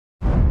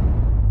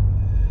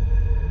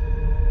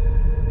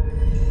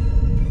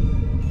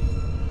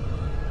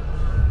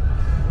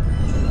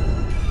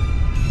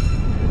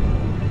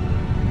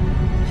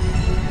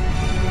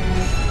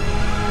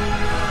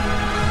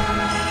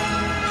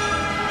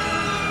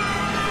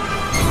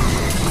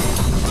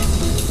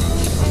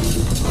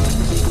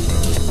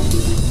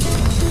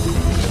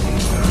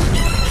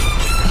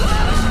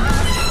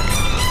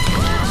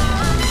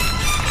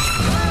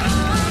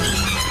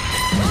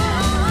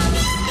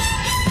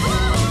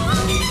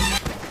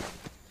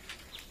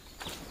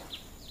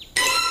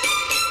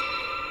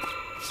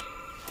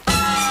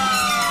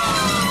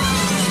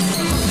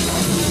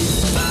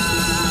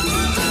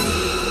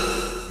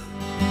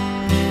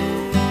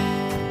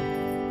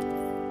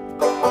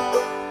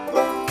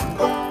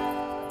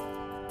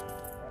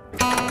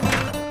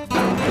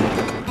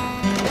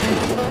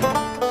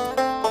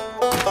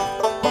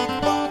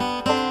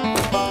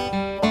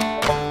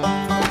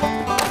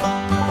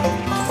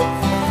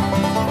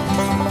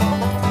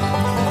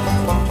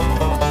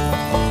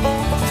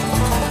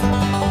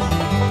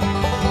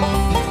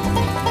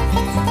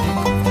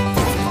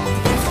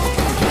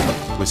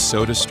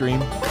SodaStream,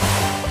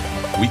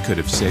 we could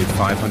have saved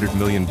 500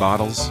 million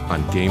bottles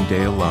on game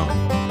day alone.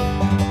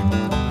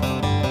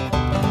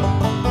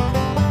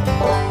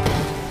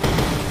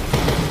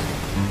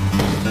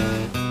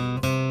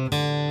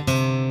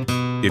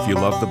 If you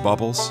love the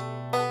bubbles,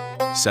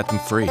 set them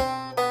free.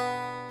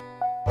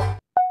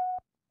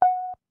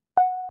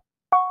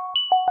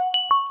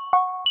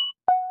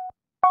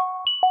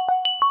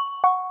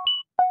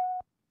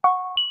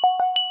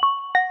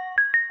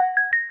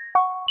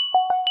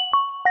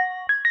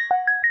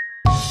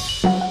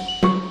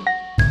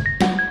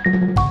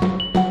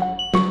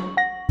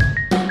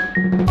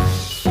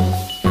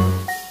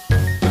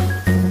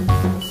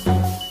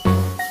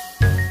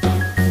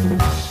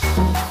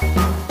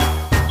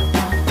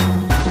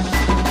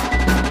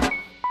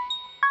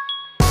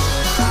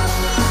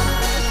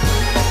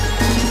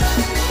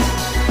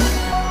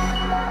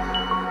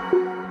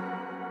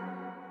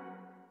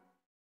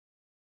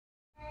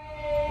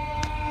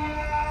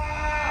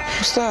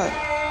 What's that?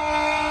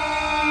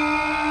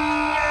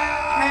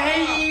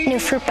 New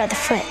fruit by the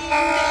foot.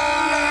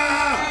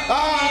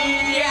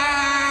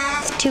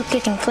 With 2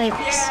 kicking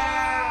flavors.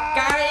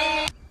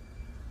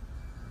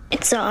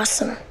 It's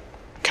awesome.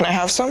 Can I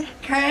have some?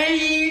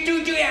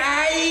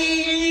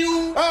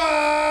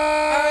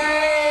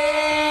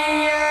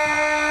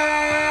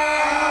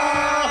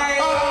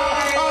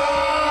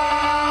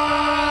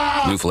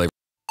 New flavor.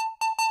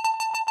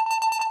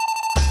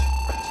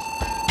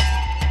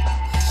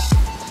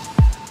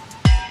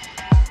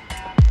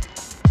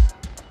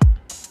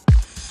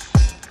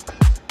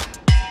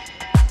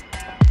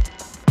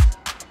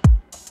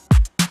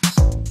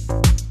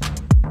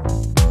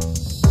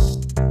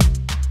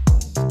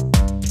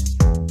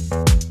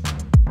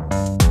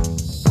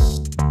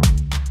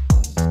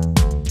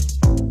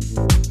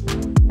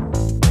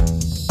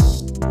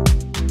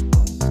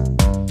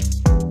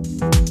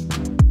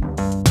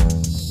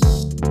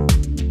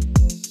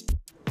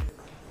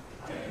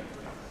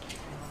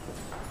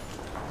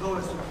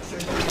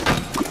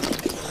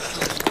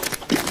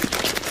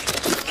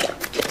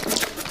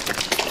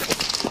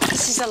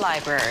 This is a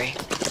library,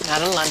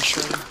 not a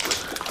lunchroom.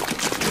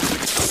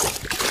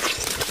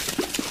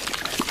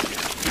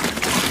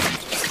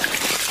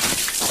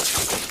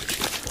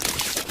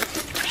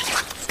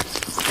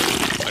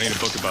 I need a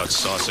book about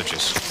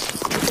sausages.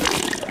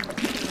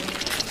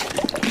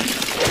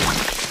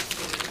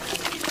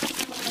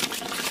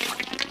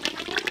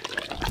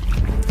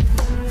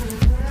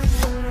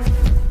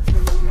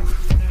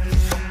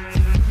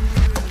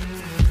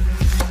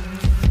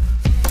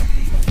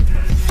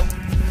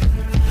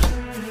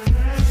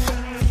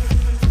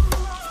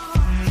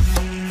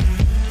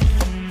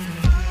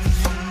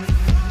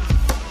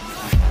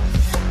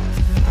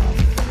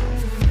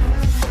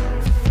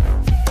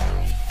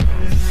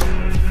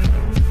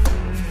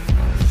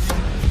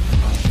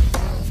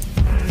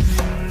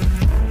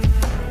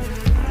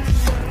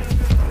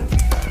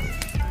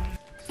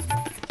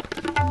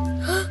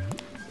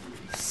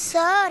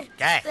 Sir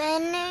क्या है?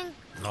 Penning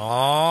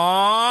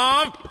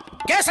no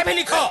कैसे भी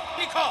लिखो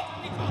लिखो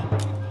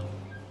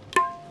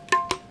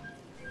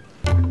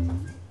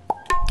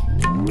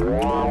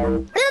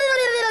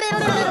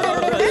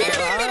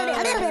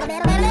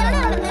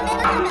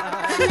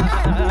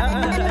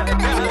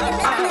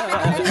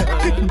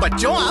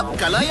बच्चों आप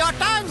colour your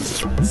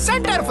tongue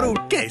centre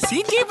fruit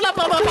कैसी जीभ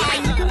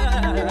लपलपाई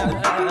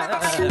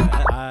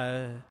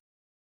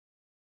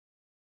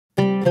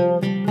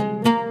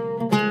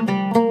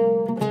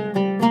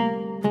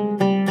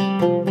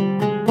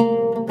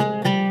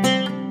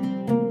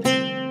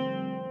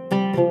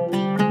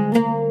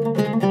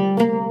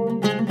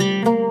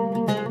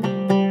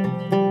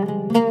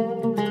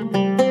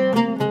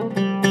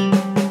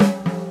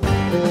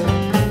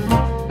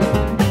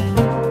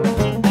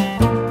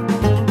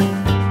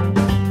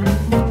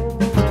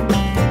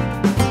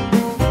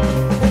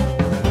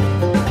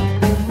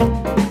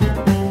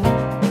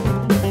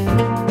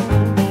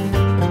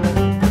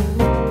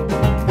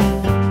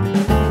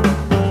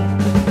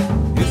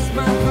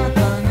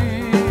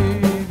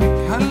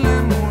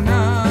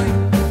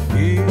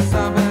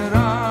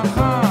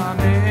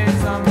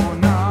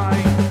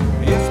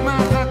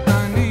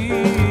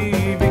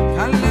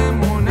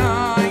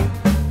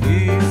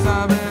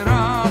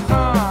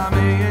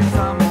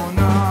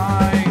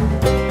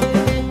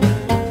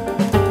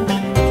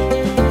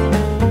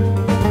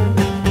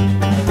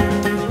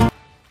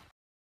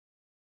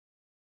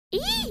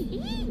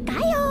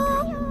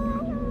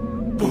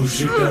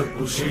Pushita,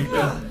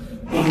 pushita,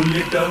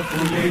 pullita,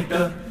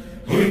 pullita,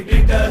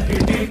 hitita,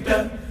 hitita,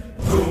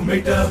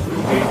 vroomita,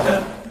 vroomita,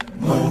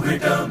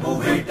 movita,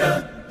 movita,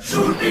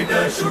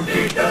 shootita,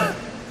 shootita,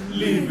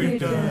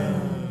 leavita.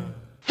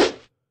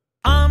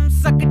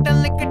 sakita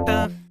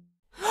likita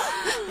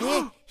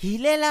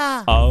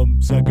hilela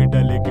Sakita,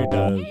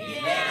 likita.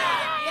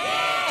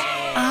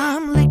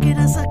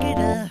 likita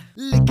sakita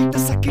likita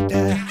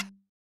sakita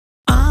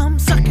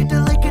sakita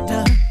likita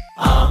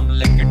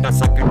Likita,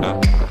 sakita.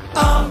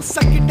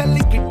 sakita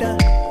likita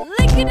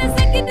likita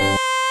sakita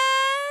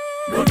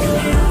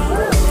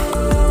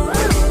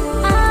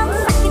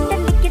sakita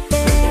likita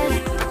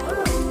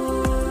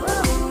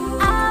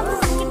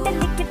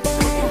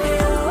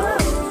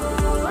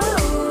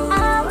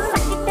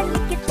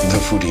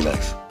foodie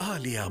life.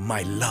 Alia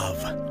my love.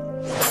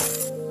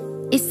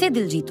 इससे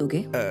दिल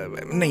जीतोगे?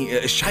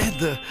 नहीं,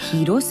 शायद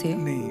hero से।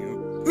 नहीं,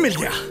 मिल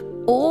गया।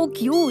 Oh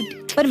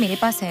cute, पर मेरे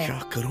पास है। क्या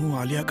करूं,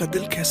 आलिया का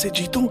दिल कैसे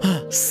जीतूं?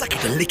 Suck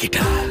it, lick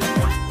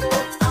it.